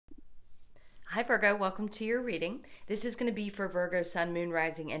Hi Virgo, welcome to your reading. This is going to be for Virgo, Sun, Moon,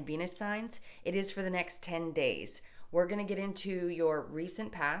 Rising, and Venus signs. It is for the next 10 days. We're going to get into your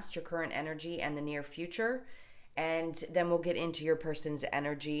recent past, your current energy, and the near future. And then we'll get into your person's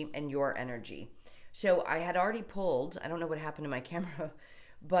energy and your energy. So I had already pulled, I don't know what happened to my camera,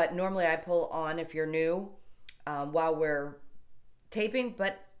 but normally I pull on if you're new while we're taping,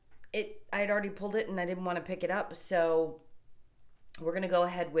 but I had already pulled it and I didn't want to pick it up. So we're going to go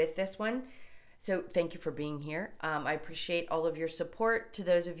ahead with this one. So thank you for being here. I appreciate all of your support. To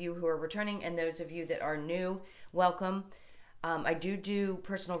those of you who are returning and those of you that are new, welcome. I do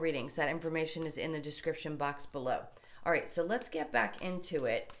personal readings. That information is in the description box below. All right, so let's get back into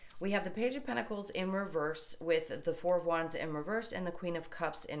it. We have the Page of Pentacles in reverse with the Four of Wands in reverse and the Queen of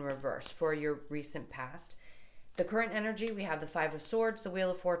Cups in reverse for your recent past. The current energy, we have the Five of Swords, the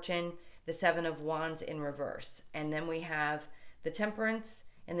Wheel of Fortune, the Seven of Wands in reverse. And then we have the Temperance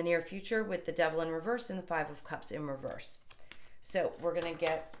in the near future with the Devil in reverse and the Five of Cups in reverse. So we're going to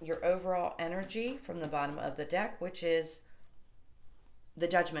get your overall energy from the bottom of the deck, which is the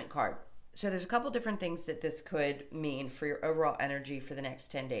Judgment card. So there's a couple different things that this could mean for your overall energy for the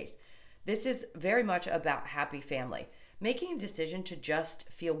next 10 days. This is very much about happy family. Making a decision to just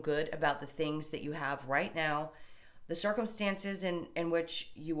feel good about the things that you have right now, the circumstances in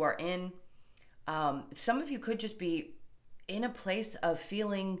which you are in. Some of you could just be in a place of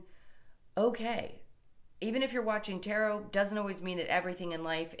feeling okay. Even if you're watching tarot, doesn't always mean that everything in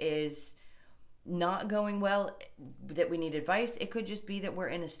life is not going well, that we need advice. It could just be that we're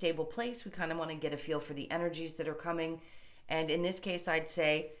in a stable place. We kind of want to get a feel for the energies that are coming. And in this case, I'd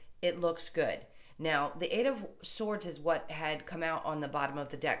say it looks good. Now, the Eight of Swords is what had come out on the bottom of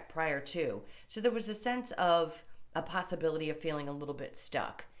the deck prior to. So there was a sense of a possibility of feeling a little bit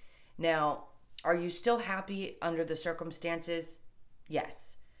stuck. Now, are you still happy under the circumstances?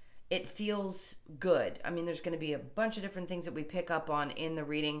 Yes. It feels good. I mean, there's going to be a bunch of different things that we pick up on in the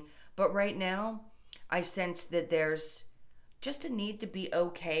reading, but right now, I sense that there's just a need to be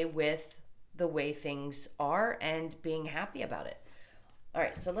okay with the way things are and being happy about it. All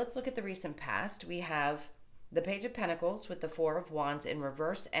right, so let's look at the recent past. We have the Page of Pentacles with the Four of Wands in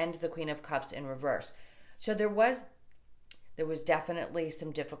reverse and the Queen of Cups in reverse. So there was definitely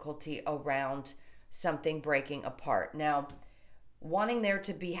some difficulty around something breaking apart. Now, wanting there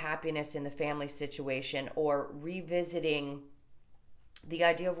to be happiness in the family situation or revisiting the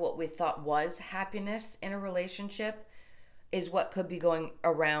idea of what we thought was happiness in a relationship is what could be going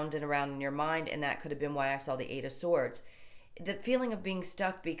around and around in your mind, and that could have been why I saw the Eight of Swords. The feeling of being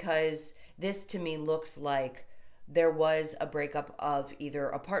stuck, because this to me looks like there was a breakup of either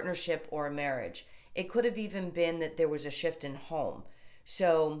a partnership or a marriage. It could have even been that there was a shift in home.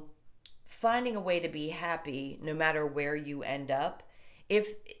 So finding a way to be happy no matter where you end up,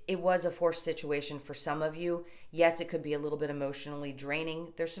 if it was a forced situation for some of you, yes, it could be a little bit emotionally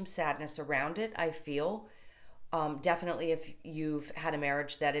draining. There's some sadness around it, I feel. Definitely if you've had a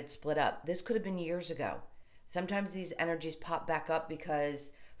marriage that had split up. This could have been years ago. Sometimes these energies pop back up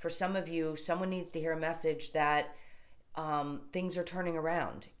because for some of you, someone needs to hear a message that things are turning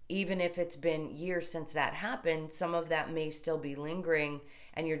around. Even if it's been years since that happened, some of that may still be lingering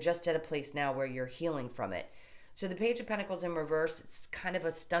and you're just at a place now where you're healing from it. So the Page of Pentacles in reverse, it's kind of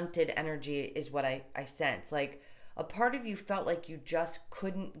a stunted energy is what I sense. Like a part of you felt like you just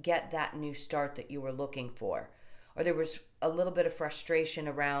couldn't get that new start that you were looking for. Or there was a little bit of frustration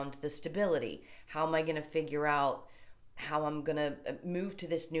around the stability. How am I going to figure out how I'm going to move to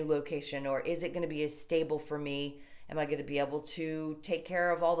this new location? Or is it going to be as stable for me? Am I going to be able to take care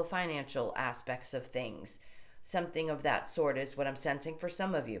of all the financial aspects of things? Something of that sort is what I'm sensing for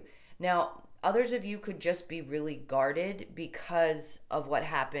some of you. Now, others of you could just be really guarded because of what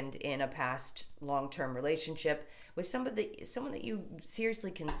happened in a past long-term relationship with someone that you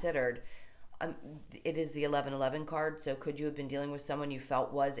seriously considered. It is the 1111 card, so could you have been dealing with someone you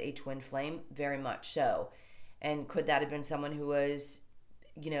felt was a twin flame? Very much so. And could that have been someone who was,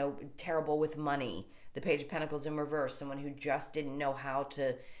 terrible with money? The Page of Pentacles in reverse, someone who just didn't know how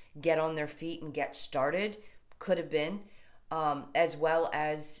to get on their feet and get started, could have been, as well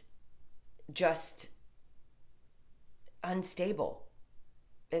as just unstable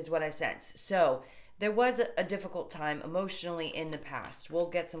is what I sense. So there was a difficult time emotionally in the past. We'll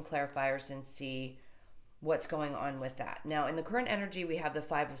get some clarifiers and see what's going on with that. Now, in the current energy, we have the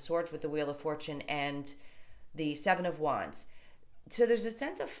Five of Swords with the Wheel of Fortune and the Seven of Wands. So there's a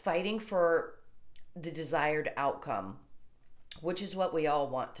sense of fighting for the desired outcome, which is what we all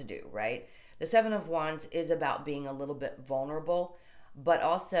want to do, right? The Seven of Wands is about being a little bit vulnerable, but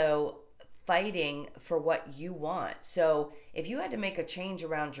also fighting for what you want. So if you had to make a change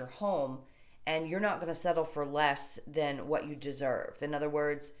around your home and you're not going to settle for less than what you deserve. In other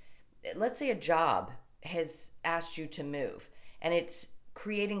words, let's say a job has asked you to move and it's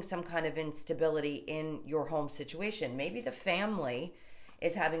creating some kind of instability in your home situation. Maybe the family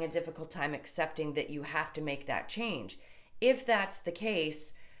is having a difficult time accepting that you have to make that change. If that's the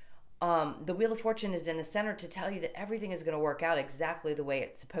case, the Wheel of Fortune is in the center to tell you that everything is going to work out exactly the way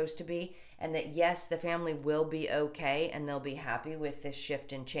it's supposed to be, and that yes, the family will be okay and they'll be happy with this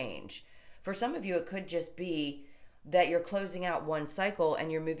shift and change. For some of you, it could just be that you're closing out one cycle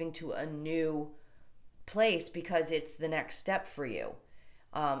and you're moving to a new place because it's the next step for you.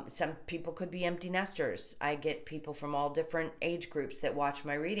 Some people could be empty nesters. I get people from all different age groups that watch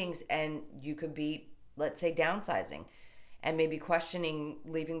my readings, and you could be, let's say, downsizing and maybe questioning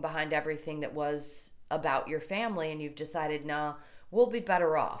leaving behind everything that was about your family, and you've decided, nah, we'll be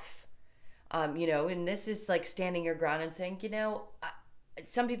better off. And this is like standing your ground and saying,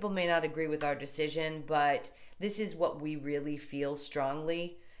 some people may not agree with our decision, but this is what we really feel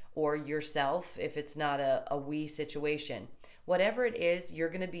strongly, or yourself, if it's not a we situation. Whatever it is, you're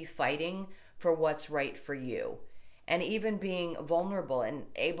going to be fighting for what's right for you. And even being vulnerable and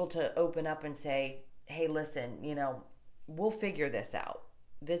able to open up and say, hey, listen, we'll figure this out.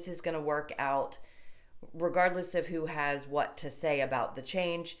 This is going to work out regardless of who has what to say about the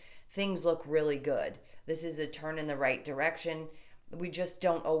change. Things look really good. This is a turn in the right direction. We just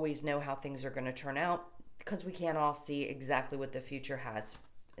don't always know how things are going to turn out because we can't all see exactly what the future has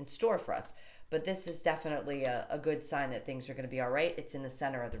in store for us. But this is definitely a good sign that things are going to be all right. It's in the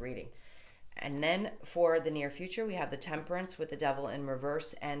center of the reading. And then for the near future, we have the Temperance with the Devil in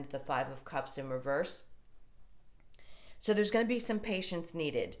reverse and the Five of Cups in reverse. So there's going to be some patience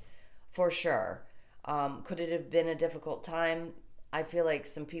needed for sure. Could it have been a difficult time? I feel like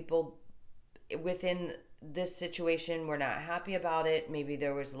some people within this situation were not happy about it. Maybe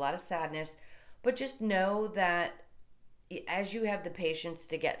there was a lot of sadness, but just know that as you have the patience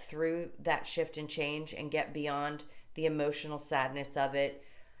to get through that shift and change and get beyond the emotional sadness of it,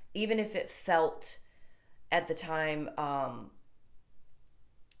 even if it felt at the time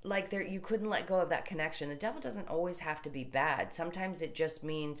like you couldn't let go of that connection. The devil doesn't always have to be bad. Sometimes it just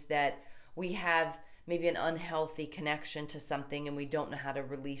means that we have maybe an unhealthy connection to something and we don't know how to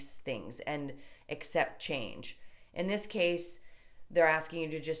release things and accept change. In this case, they're asking you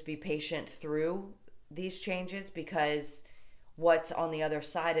to just be patient through these changes, because what's on the other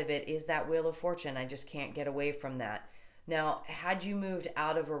side of it is that Wheel of Fortune. I just can't get away from that. Now, had you moved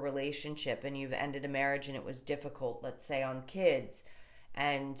out of a relationship and you've ended a marriage and it was difficult, let's say on kids,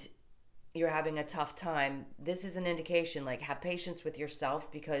 and you're having a tough time, this is an indication, like, have patience with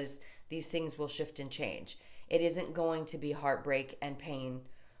yourself, because these things will shift and change. It isn't going to be heartbreak and pain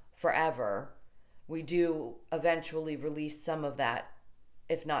forever. We do eventually release some of that,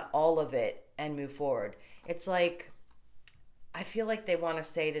 if not all of it, and move forward. It's like, I feel like they want to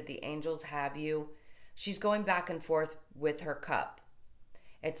say that the angels have you. She's going back and forth with her cup.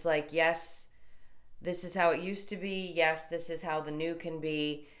 It's like, yes, this is how it used to be. Yes, this is how the new can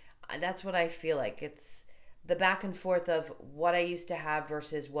be. That's what I feel like. It's the back and forth of what I used to have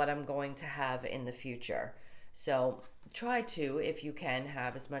versus what I'm going to have in the future. So try to, if you can,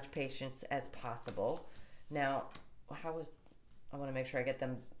 have as much patience as possible. Now, I want to make sure I get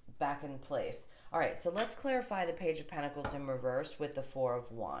them back in place. All right, so let's clarify the Page of Pentacles in reverse with the Four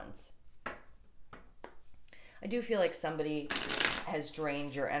of Wands. I do feel like somebody has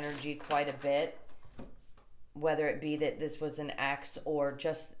drained your energy quite a bit, whether it be that this was an ex or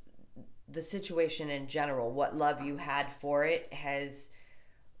just the situation in general. What love you had for it has,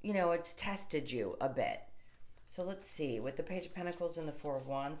 it's tested you a bit. So let's see, with the Page of Pentacles and the Four of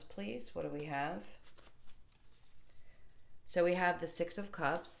Wands, please, what do we have? So we have the Six of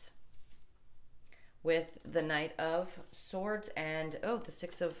Cups with the Knight of Swords and, the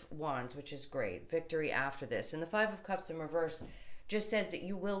Six of Wands, which is great. Victory after this. And the Five of Cups in reverse just says that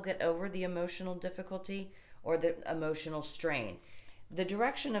you will get over the emotional difficulty or the emotional strain. The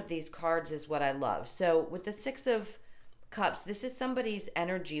direction of these cards is what I love. So with the Six of Cups, this is somebody's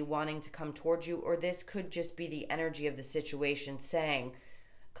energy wanting to come towards you, or this could just be the energy of the situation saying,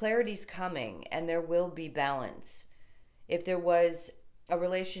 clarity's coming and there will be balance. If there was a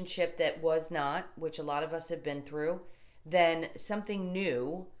relationship that was not, which a lot of us have been through, then something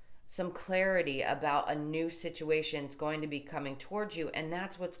new, some clarity about a new situation is going to be coming towards you, and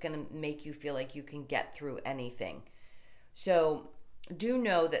that's what's going to make you feel like you can get through anything. So do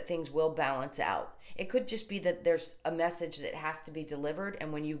know that things will balance out. It could just be that there's a message that has to be delivered,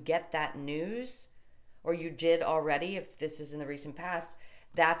 and when you get that news, or you did already, if this is in the recent past,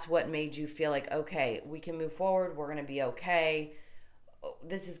 that's what made you feel like, okay, we can move forward, we're going to be okay,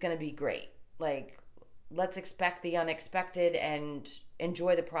 this is going to be great. Like, let's expect the unexpected and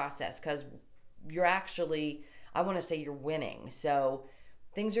enjoy the process, because you're actually, I want to say you're winning. So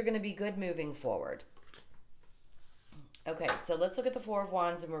things are going to be good moving forward. Okay, so let's look at the Four of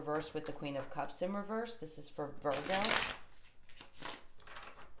Wands in reverse with the Queen of Cups in reverse. This is for Virgo.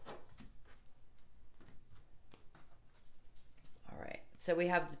 All right, so we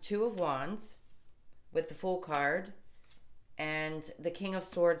have the Two of Wands with the Fool card and the King of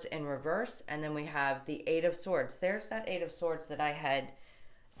Swords in reverse. And then we have the Eight of Swords. There's that Eight of Swords that I had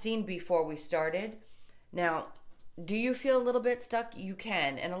seen before we started. Now, do you feel a little bit stuck? You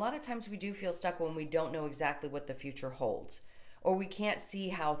can. And a lot of times we do feel stuck when we don't know exactly what the future holds, or we can't see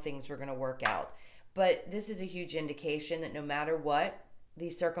how things are going to work out. But this is a huge indication that no matter what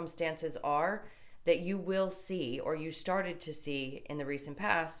these circumstances are, that you will see, or you started to see in the recent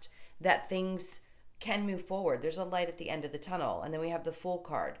past, that things can move forward. There's a light at the end of the tunnel. And then we have the Fool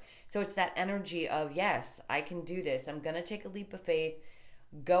card. So it's that energy of, yes, I can do this. I'm going to take a leap of faith.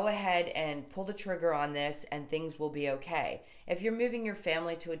 Go ahead and pull the trigger on this and things will be okay. If you're moving your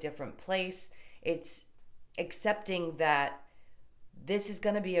family to a different place, it's accepting that this is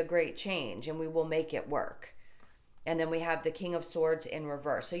going to be a great change and we will make it work. And then we have the King of Swords in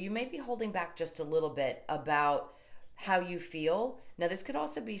reverse. So you may be holding back just a little bit about how you feel. Now, this could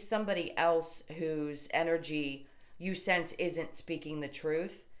also be somebody else whose energy you sense isn't speaking the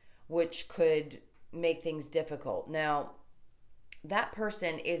truth, which could make things difficult. Now, that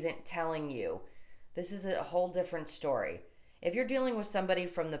person isn't telling you. This is a whole different story. If you're dealing with somebody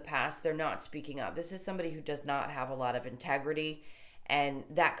from the past, they're not speaking up. This is somebody who does not have a lot of integrity, and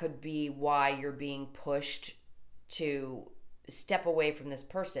that could be why you're being pushed to step away from this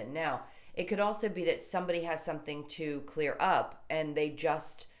person. Now, it could also be that somebody has something to clear up and they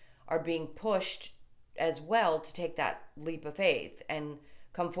just are being pushed as well to take that leap of faith and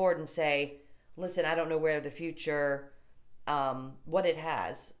come forward and say, listen, I don't know where the future, what it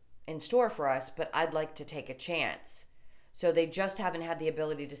has in store for us, but I'd like to take a chance. So they just haven't had the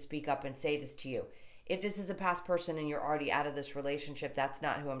ability to speak up and say this to you. If this is a past person and you're already out of this relationship, that's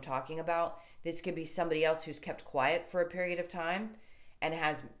not who I'm talking about. This could be somebody else who's kept quiet for a period of time and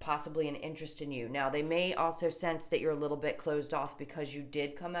has possibly an interest in you. Now, they may also sense that you're a little bit closed off because you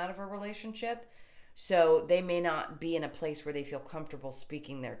did come out of a relationship. So they may not be in a place where they feel comfortable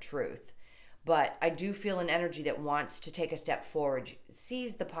speaking their truth. But I do feel an energy that wants to take a step forward,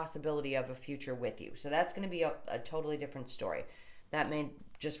 sees the possibility of a future with you. So that's going to be a totally different story. That may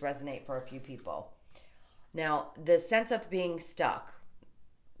just resonate for a few people. Now, the sense of being stuck,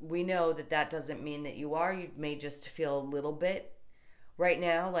 we know that that doesn't mean that you are. You may just feel a little bit right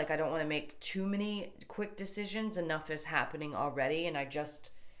now, like I don't want to make too many quick decisions. Enough is happening already, and I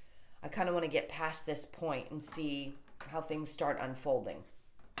kind of want to get past this point and see how things start unfolding.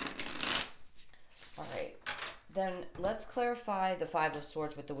 All right, then let's clarify the Five of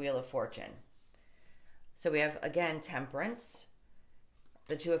Swords with the Wheel of Fortune. So we have, again, Temperance,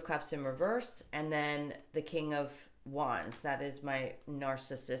 the Two of Cups in reverse, and then the King of Wands. That is my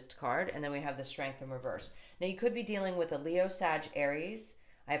narcissist card. And then we have the Strength in reverse. Now, you could be dealing with a Leo, Sag, Aries.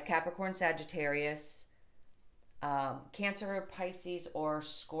 I have Capricorn, Sagittarius, Cancer, Pisces, or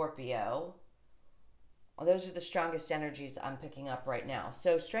Scorpio. Well, those are the strongest energies I'm picking up right now.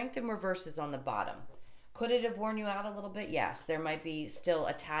 So Strength in reverse is on the bottom. Could it have worn you out a little bit? Yes. There might be still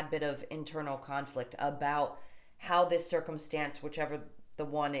a tad bit of internal conflict about how this circumstance, whichever the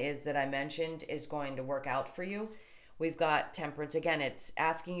one is that I mentioned, is going to work out for you. We've got Temperance. Again, it's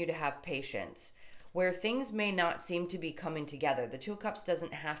asking you to have patience. Where things may not seem to be coming together. The Two of Cups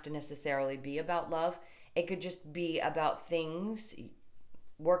doesn't have to necessarily be about love. It could just be about things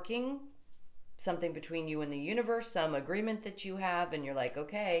working, something between you and the universe, some agreement that you have, and you're like,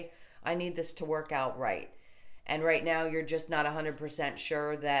 okay, I need this to work out right. And right now you're just not 100%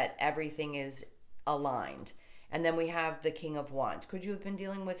 sure that everything is aligned. And then we have the King of Wands. Could you have been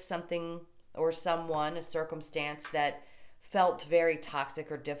dealing with something or someone, a circumstance that felt very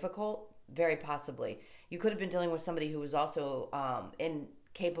toxic or difficult? Very possibly. You could have been dealing with somebody who was also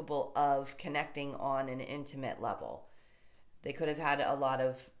incapable of connecting on an intimate level. They could have had a lot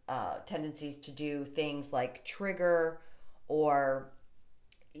of tendencies to do things like trigger or,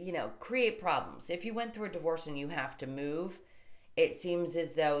 create problems. If you went through a divorce and you have to move, it seems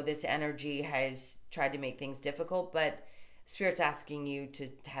as though this energy has tried to make things difficult, but Spirit's asking you to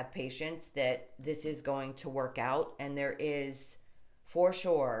have patience, that this is going to work out, and there is, for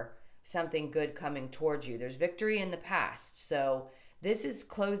sure, something good coming towards you. There's victory in the past, so this is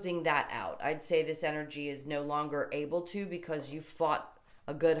closing that out. I'd say this energy is no longer able to, because you fought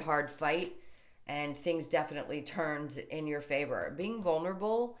a good hard fight and things definitely turned in your favor. Being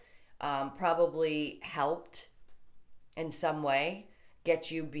vulnerable probably helped in some way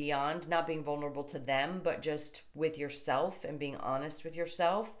get you beyond not being vulnerable to them, but just with yourself and being honest with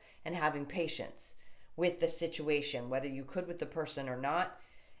yourself and having patience with the situation, whether you could with the person or not.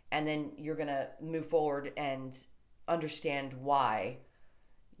 And then you're going to move forward and understand why,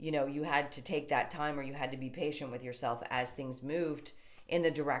 you had to take that time, or you had to be patient with yourself as things moved in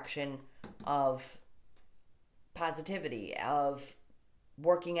the direction of positivity, of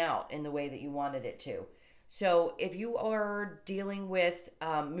working out in the way that you wanted it to. So if you are dealing with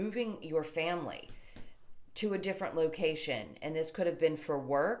moving your family to a different location, and this could have been for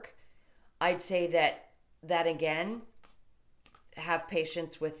work, I'd say that again, have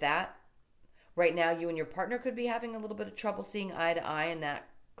patience with that. Right now, you and your partner could be having a little bit of trouble seeing eye to eye, and that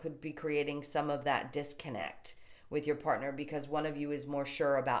could be creating some of that disconnect with your partner because one of you is more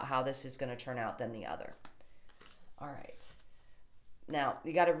sure about how this is going to turn out than the other. All right. Now,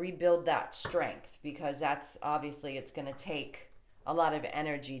 you got to rebuild that strength because that's obviously it's going to take a lot of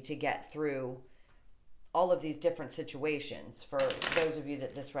energy to get through all of these different situations for those of you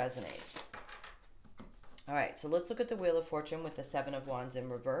that this resonates. All right, so let's look at the Wheel of Fortune with the Seven of Wands in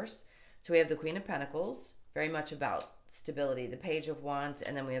reverse. So we have the Queen of Pentacles, very much about stability, the Page of Wands,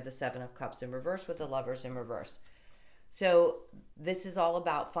 and then we have the Seven of Cups in reverse with the Lovers in reverse. So this is all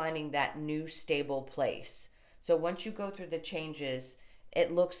about finding that new stable place. So once you go through the changes,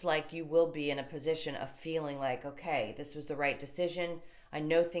 it looks like you will be in a position of feeling like, okay, this was the right decision. I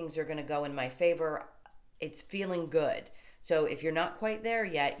know things are going to go in my favor. It's feeling good. So if you're not quite there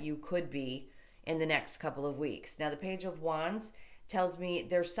yet, you could be in the next couple of weeks. Now, the Page of Wands tells me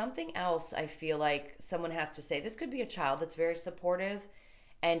there's something else I feel like someone has to say. This could be a child that's very supportive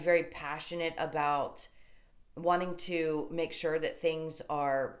and very passionate about wanting to make sure that things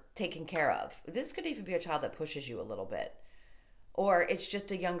are taken care of. This could even be a child that pushes you a little bit. Or it's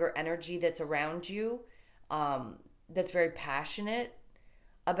just a younger energy that's around you that's very passionate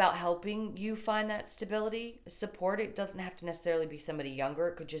about helping you find that stability, support. It doesn't have to necessarily be somebody younger.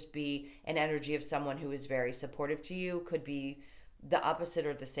 It could just be an energy of someone who is very supportive to you. Could be the opposite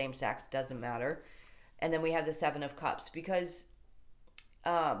or the same sex, doesn't matter. And then we have the Seven of Cups because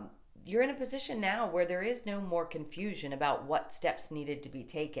you're in a position now where there is no more confusion about what steps needed to be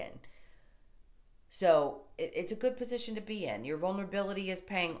taken. So it's a good position to be in. Your vulnerability is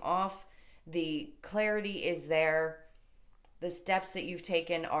paying off. The clarity is there. The steps that you've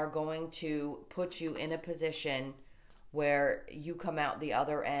taken are going to put you in a position where you come out the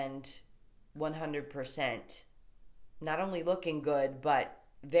other end 100%, not only looking good, but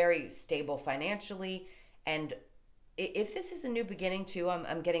very stable financially. And if this is a new beginning too,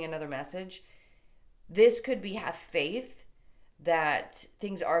 I'm getting another message. This could be have faith that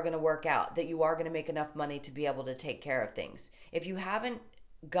things are going to work out, that you are going to make enough money to be able to take care of things. If you haven't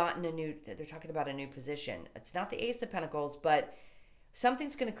gotten they're talking about a new position. It's not the Ace of Pentacles, but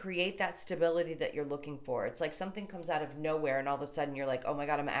something's going to create that stability that you're looking for. It's like something comes out of nowhere and all of a sudden you're like, oh my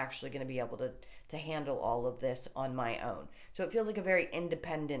God, I'm actually going to be able to handle all of this on my own. So it feels like a very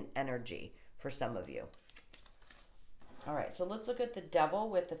independent energy for some of you. All right, so let's look at the Devil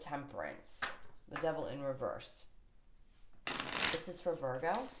with the Temperance. The Devil in reverse. This is for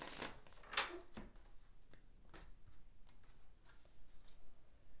Virgo.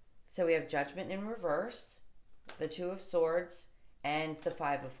 So we have Judgment in reverse, the Two of Swords, and the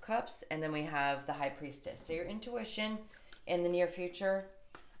Five of Cups, and then we have the High Priestess. So your intuition in the near future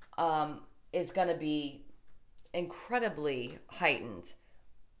is going to be incredibly heightened.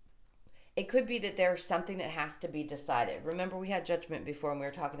 It could be that there's something that has to be decided. Remember, we had Judgment before, and we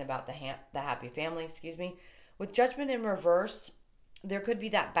were talking about the happy family, With Judgment in reverse, there could be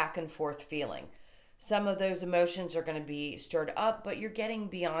that back and forth feeling. Some of those emotions are going to be stirred up, but you're getting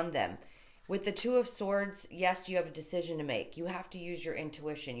beyond them. With the Two of Swords, yes, you have a decision to make. You have to use your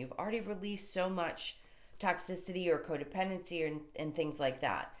intuition. You've already released so much toxicity or codependency and things like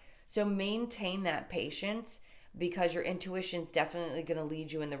that. So maintain that patience because your intuition's definitely going to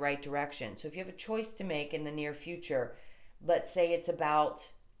lead you in the right direction. So if you have a choice to make in the near future, let's say it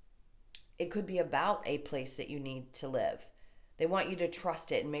could be about a place that you need to live. They want you to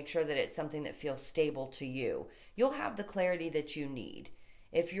trust it and make sure that it's something that feels stable to you. You'll have the clarity that you need.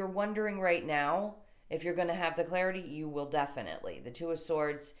 If you're wondering right now if you're going to have the clarity, you will definitely. The Two of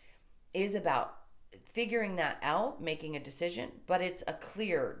Swords is about figuring that out, making a decision, but it's a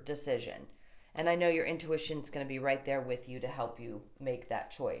clear decision. And I know your intuition's going to be right there with you to help you make that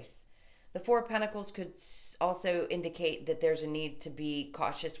choice. The Four of Pentacles could also indicate that there's a need to be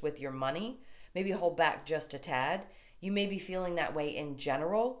cautious with your money, maybe hold back just a tad. You may be feeling that way in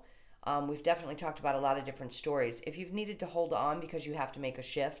general. We've definitely talked about a lot of different stories. If you've needed to hold on because you have to make a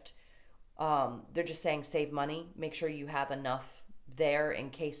shift They're just saying save money. Make sure you have enough there in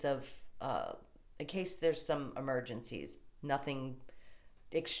case there's some emergencies. Nothing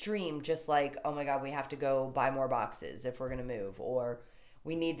extreme, just like, oh my God, we have to go buy more boxes if we're going to move, or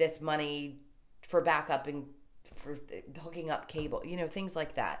we need this money for backup and for hooking up cable, things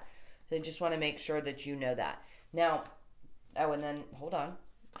like that. So I just want to make sure that you know that. Now, oh, and then hold on.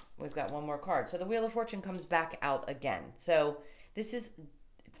 We've got one more card. So the Wheel of Fortune comes back out again. So this is,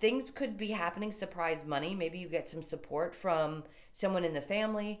 things could be happening, surprise money. Maybe you get some support from someone in the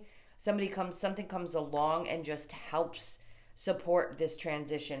family. Something comes along and just helps support this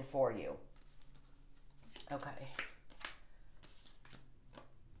transition for you. Okay.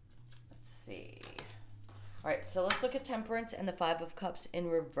 Let's see. All right, so let's look at Temperance and the Five of Cups in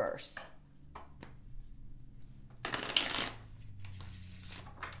reverse.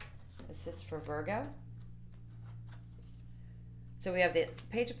 This is for Virgo. So we have the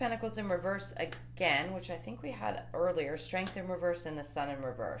Page of Pentacles in reverse again, which I think we had earlier. Strength in reverse and the Sun in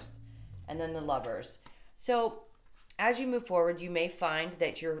reverse. And then the Lovers. So as you move forward, you may find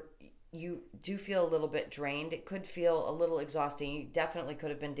that you do feel a little bit drained. It could feel a little exhausting. You definitely could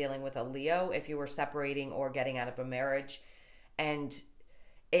have been dealing with a Leo if you were separating or getting out of a marriage. And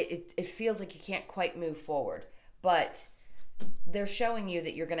it feels like you can't quite move forward. But they're showing you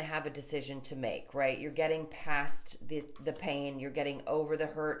that you're going to have a decision to make, right? You're getting past the pain. You're getting over the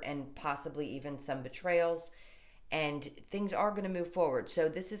hurt and possibly even some betrayals. And things are going to move forward. So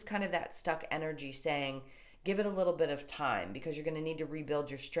this is kind of that stuck energy saying, give it a little bit of time, because you're going to need to rebuild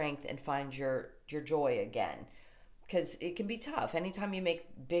your strength and find your joy again. Because it can be tough. Anytime you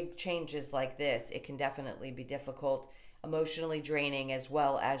make big changes like this, it can definitely be difficult, emotionally draining, as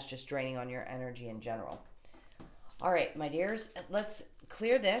well as just draining on your energy in general. All right, my dears, let's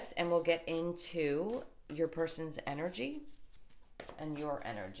clear this and we'll get into your person's energy and your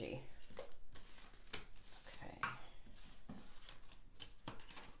energy.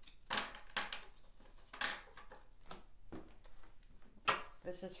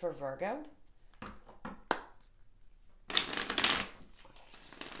 This is for Virgo.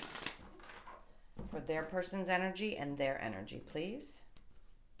 For their person's energy and their energy, please.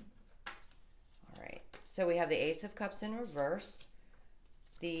 All right. So we have the Ace of Cups in reverse,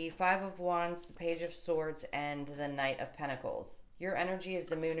 the Five of Wands, the Page of Swords, and the Knight of Pentacles. Your energy is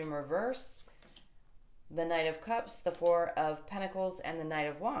the Moon in reverse, the Knight of Cups, the Four of Pentacles, and the Knight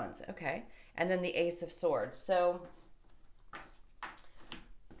of Wands. Okay. And then the Ace of Swords. So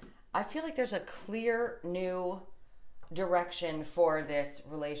I feel like there's a clear new direction for this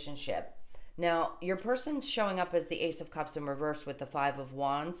relationship. Now, your person's showing up as the Ace of Cups in reverse with the Five of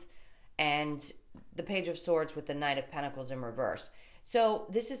Wands and the Page of Swords with the Knight of Pentacles in reverse. So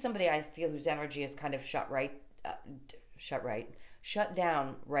this is somebody I feel whose energy is kind of shut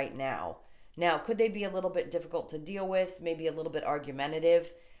down right now. Now, could they be a little bit difficult to deal with? Maybe a little bit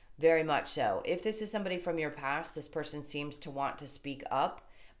argumentative? Very much so. If this is somebody from your past, this person seems to want to speak up,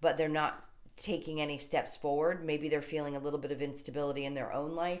 but they're not taking any steps forward. Maybe they're feeling a little bit of instability in their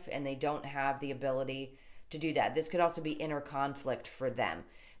own life and they don't have the ability to do that. This could also be inner conflict for them.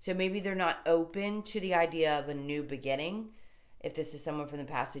 So maybe they're not open to the idea of a new beginning. If this is someone from the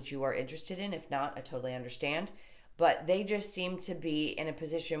past that you are interested in, if not, I totally understand. But they just seem to be in a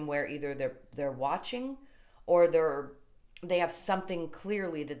position where either they're watching or they have something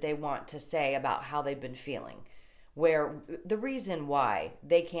clearly that they want to say about how they've been feeling, where the reason why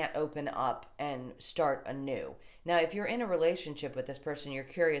they can't open up and start anew. Now, if you're in a relationship with this person, you're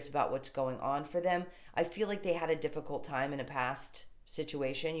curious about what's going on for them. I feel like they had a difficult time in a past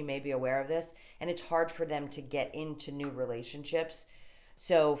situation. You may be aware of this, and it's hard for them to get into new relationships.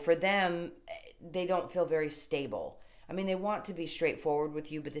 So for them, they don't feel very stable. I mean, they want to be straightforward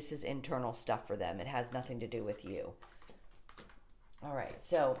with you, but this is internal stuff for them. It has nothing to do with you. All right,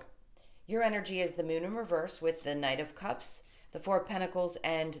 so your energy is the Moon in reverse with the Knight of Cups, the Four of Pentacles,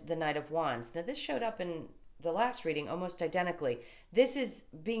 and the Knight of Wands. Now, this showed up in the last reading almost identically. This is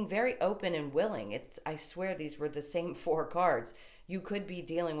being very open and willing. I swear these were the same four cards. You could be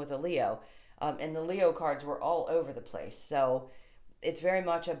dealing with a Leo, and the Leo cards were all over the place. So it's very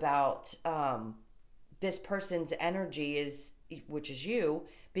much about this person's energy which is you,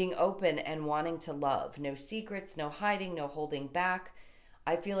 being open and wanting to love. No secrets, no hiding, no holding back.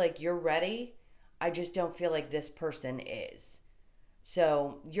 I feel like you're ready. I just don't feel like this person is.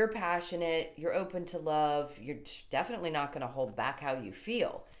 So you're passionate. You're open to love. You're definitely not going to hold back how you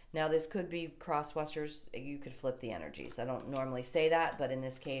feel. Now, this could be crosswatchers. You could flip the energies. I don't normally say that, but in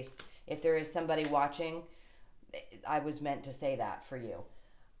this case, if there is somebody watching, I was meant to say that for you.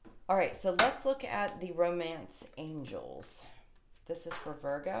 All right, so let's look at the romance angels. This is for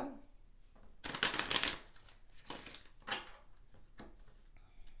Virgo.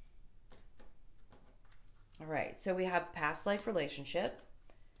 All right, so we have past life relationship,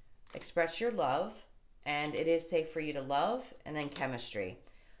 express your love, and it is safe for you to love, and then chemistry.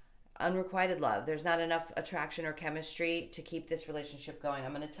 Unrequited love. There's not enough attraction or chemistry to keep this relationship going.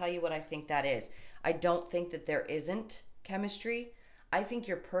 I'm going to tell you what I think that is. I don't think that there isn't chemistry. I think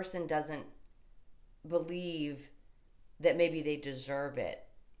your person doesn't believe that maybe they deserve it.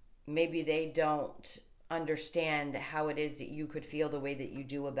 Maybe they don't understand how it is that you could feel the way that you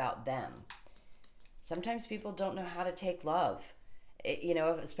do about them. Sometimes people don't know how to take love.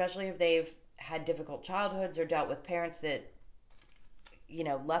 Especially if they've had difficult childhoods or dealt with parents that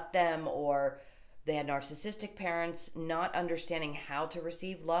left them, or they had narcissistic parents. Not understanding how to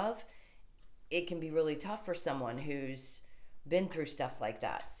receive love, it can be really tough for someone who's been through stuff like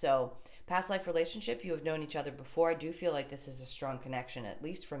that. So past life relationship, you have known each other before. I do feel like this is a strong connection, at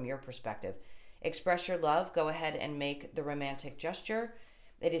least from your perspective. Express your love. Go ahead and make the romantic gesture.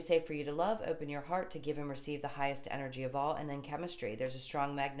 It is safe for you to love. Open your heart to give and receive the highest energy of all. And then chemistry. There's a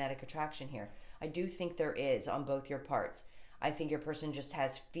strong magnetic attraction here. I do think there is on both your parts. I think your person just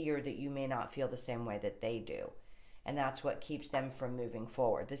has fear that you may not feel the same way that they do. And that's what keeps them from moving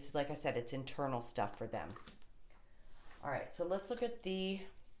forward. This is, like I said, it's internal stuff for them. All right, so let's look at the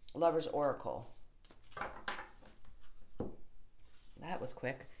Lover's Oracle. That was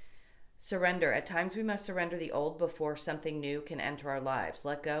quick. Surrender. At times we must surrender the old before something new can enter our lives.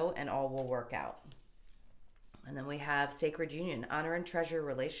 Let go and all will work out. And then we have Sacred Union. Honor and treasure your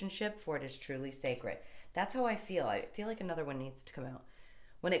relationship, for it is truly sacred. That's how I feel. I feel like another one needs to come out.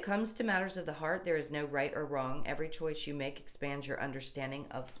 When it comes to matters of the heart, there is no right or wrong. Every choice you make expands your understanding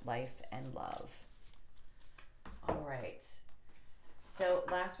of life and love. All right. So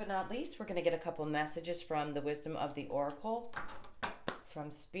last but not least, we're going to get a couple messages from the Wisdom of the Oracle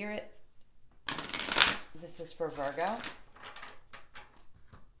from Spirit. This is for Virgo. All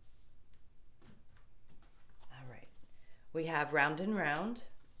right. We have Round and Round,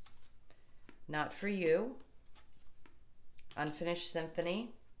 Not for You, Unfinished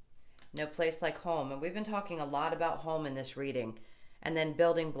Symphony, No Place Like Home. And we've been talking a lot about home in this reading. And then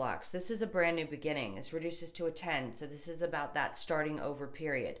Building Blocks. This is a brand new beginning. This reduces to a 10. So this is about that starting over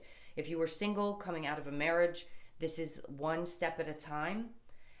period. If you were single, coming out of a marriage, this is one step at a time.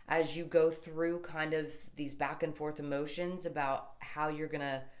 As you go through kind of these back and forth emotions about how you're going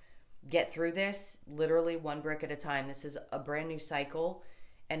to get through this, literally one brick at a time. This is a brand new cycle,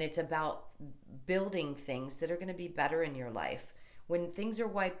 and it's about building things that are going to be better in your life. When things are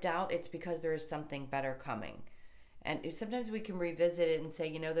wiped out, it's because there is something better coming. And sometimes we can revisit it and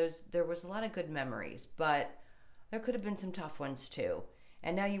say, there was a lot of good memories, but there could have been some tough ones too.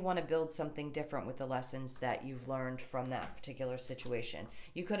 And now you want to build something different with the lessons that you've learned from that particular situation.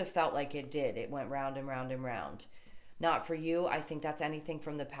 You could have felt like it did. It went round and round and round. Not for you. I think that's anything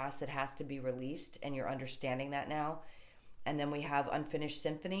from the past that has to be released, and you're understanding that now. And then we have Unfinished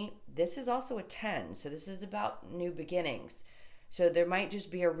Symphony. This is also a 10. So this is about new beginnings. So there might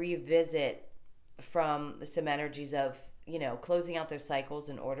just be a revisit from some energies of, closing out those cycles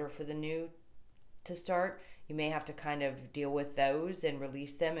in order for the new to start. You may have to kind of deal with those and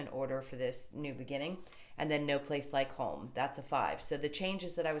release them in order for this new beginning. And then No Place Like Home. That's a 5. So the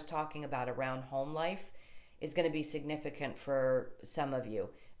changes that I was talking about around home life is going to be significant for some of you.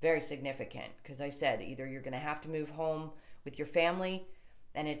 Very significant. Because I said, either you're going to have to move home with your family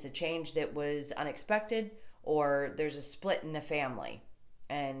and it's a change that was unexpected, or there's a split in the family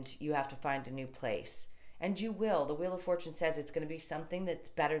and you have to find a new place. And you will. The Wheel of Fortune says it's going to be something that's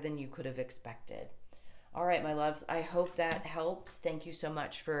better than you could have expected. All right, my loves, I hope that helped. Thank you so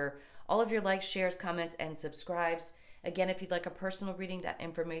much for all of your likes, shares, comments, and subscribes. Again, if you'd like a personal reading, that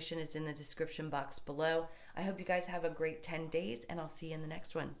information is in the description box below. I hope you guys have a great 10 days, and I'll see you in the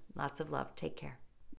next one. Lots of love. Take care.